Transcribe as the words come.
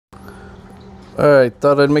Alright,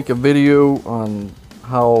 thought I'd make a video on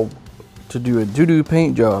how to do a doo-doo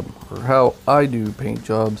paint job, or how I do paint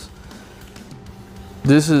jobs.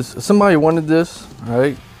 This is, somebody wanted this,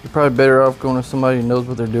 alright? You're probably better off going to somebody who knows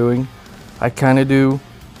what they're doing. I kinda do.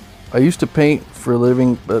 I used to paint for a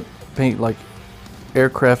living, but paint like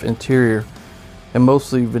aircraft interior, and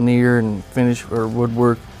mostly veneer and finish or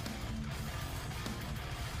woodwork.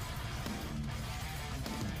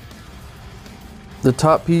 The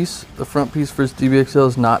top piece, the front piece for this Dbxl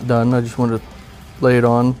is not done. I just wanted to lay it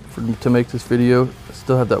on to make this video. I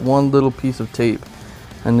still have that one little piece of tape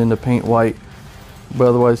and then to paint white, but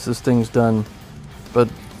otherwise this thing's done.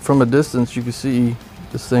 But from a distance you can see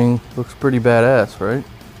this thing looks pretty badass, right?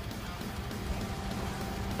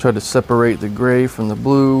 Try to separate the gray from the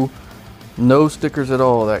blue. No stickers at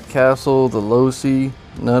all. That castle, the low-C,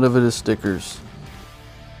 none of it is stickers.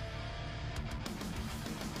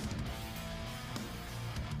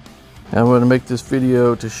 I'm going to make this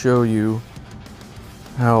video to show you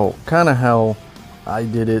how I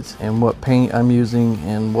did it and what paint I'm using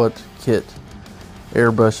and what kit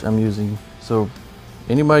airbrush I'm using. So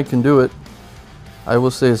anybody can do it. I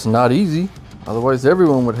will say it's not easy, otherwise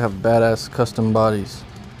everyone would have badass custom bodies.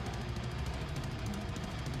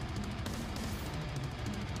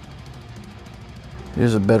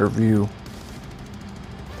 Here's a better view.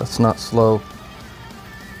 That's not slow.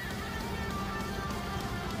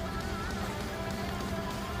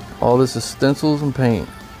 All this is stencils and paint.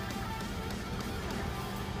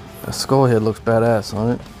 That skull head looks badass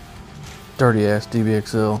on it. Dirty ass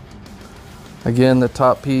Dbxl. Again, the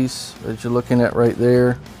top piece that you're looking at right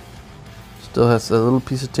there still has that little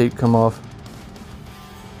piece of tape come off.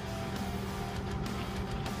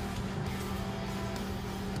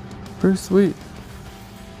 Pretty sweet.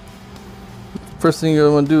 First thing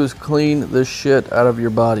you're gonna do is clean this shit out of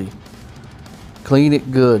your body. Clean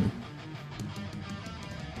it good.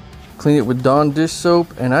 Clean it with Dawn dish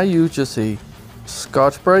soap, and I use just a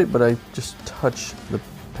Scotch-Brite, but I just touch the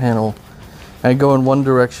panel. I go in one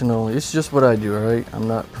direction only. It's just what I do, alright? I'm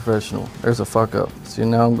not professional. There's a fuck up. See,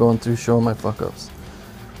 now I'm going through showing my fuck ups.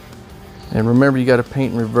 And remember, you gotta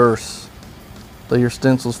paint in reverse. Lay your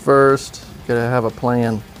stencils first. You gotta have a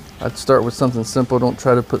plan. I'd start with something simple. Don't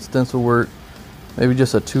try to put stencil work. Maybe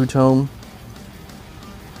just a two-tone.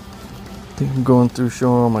 I think I'm going through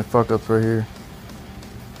showing all my fuck ups right here.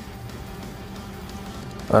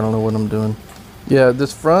 I don't know what I'm doing. Yeah,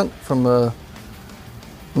 this front from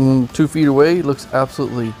 2 feet away looks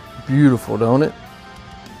absolutely beautiful, don't it?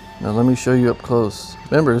 Now let me show you up close.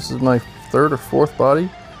 Remember, this is my 3rd or 4th body.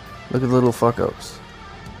 Look at the little fuck ups.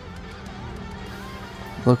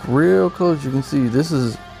 Look real close. You can see this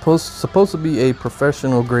is supposed to be a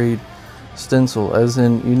professional grade stencil, as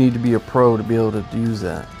in you need to be a pro to be able to use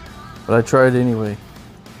that. But I tried anyway,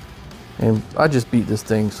 and I just beat this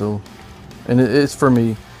thing. So. And it's for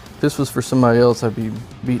me. If this was for somebody else, I'd be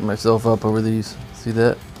beating myself up over these. See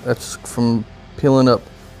that? That's from peeling up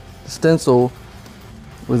the stencil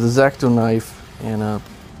with a X-Acto knife and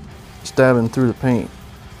stabbing through the paint.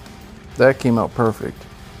 That came out perfect.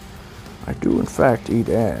 I do in fact eat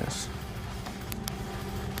ass.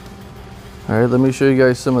 Alright, let me show you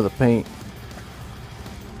guys some of the paint.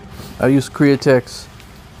 I use Createx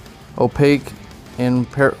opaque and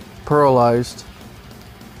pearlized.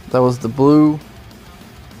 That was the blue.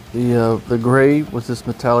 The gray was this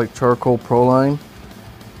metallic charcoal Proline,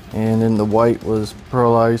 and then the white was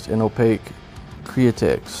pearlized and opaque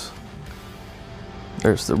Createx.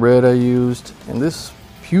 There's the red I used, and this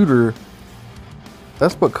pewter,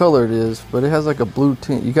 that's what color it is, but it has like a blue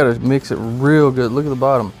tint. You gotta mix it real good. Look at the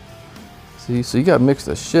bottom. See, so you gotta mix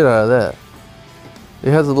the shit out of that.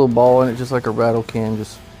 It has a little ball in it, just like a rattle can.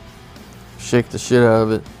 Just shake the shit out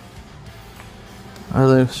of it. I'm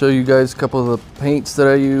going to show you guys a couple of the paints that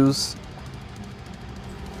I use.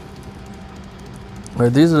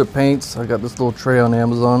 Alright, these are the paints. I got this little tray on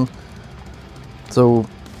Amazon. So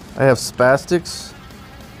I have spastics.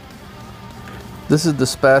 This is the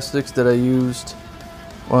spastics that I used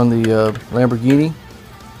on the Lamborghini.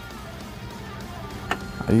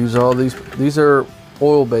 I use all these. These are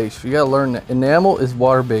oil based. You gotta learn that enamel is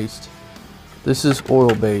water based. This is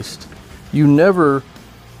oil based. You never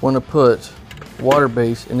want to put water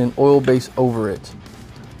based and then oil based over it.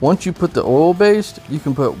 Once you put the oil based, you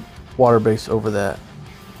can put water based over that.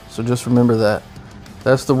 So just remember that.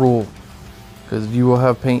 That's the rule, because you will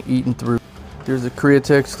have paint eaten through. Here's the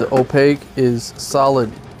Createx. The opaque is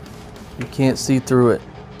solid. You can't see through it.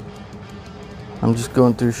 I'm just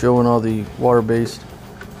going through showing all the water based.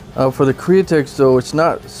 For the Createx though, it's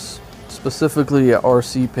not specifically a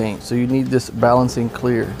RC paint, so you need this balancing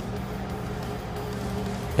clear.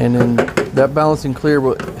 And then that balancing clear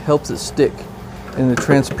helps it stick, and the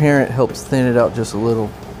transparent helps thin it out just a little.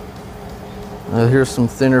 Here's some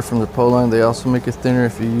thinner from the Poline. They also make it thinner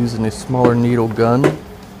if you're using a smaller needle gun.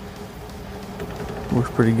 Works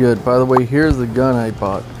pretty good. By the way, here's the gun I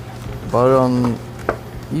bought. Bought it on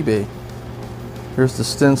eBay. Here's the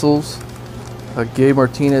stencils. Gabe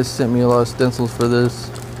Martinez sent me a lot of stencils for this.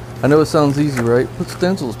 I know it sounds easy, right? Put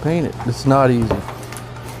stencils, paint it. It's not easy.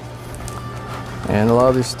 And a lot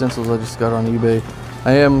of these stencils I just got on eBay.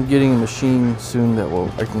 I am getting a machine soon that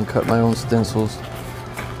I can cut my own stencils.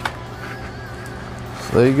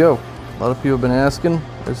 So there you go. A lot of people have been asking.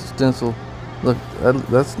 There's a stencil. Look,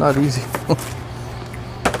 that's not easy.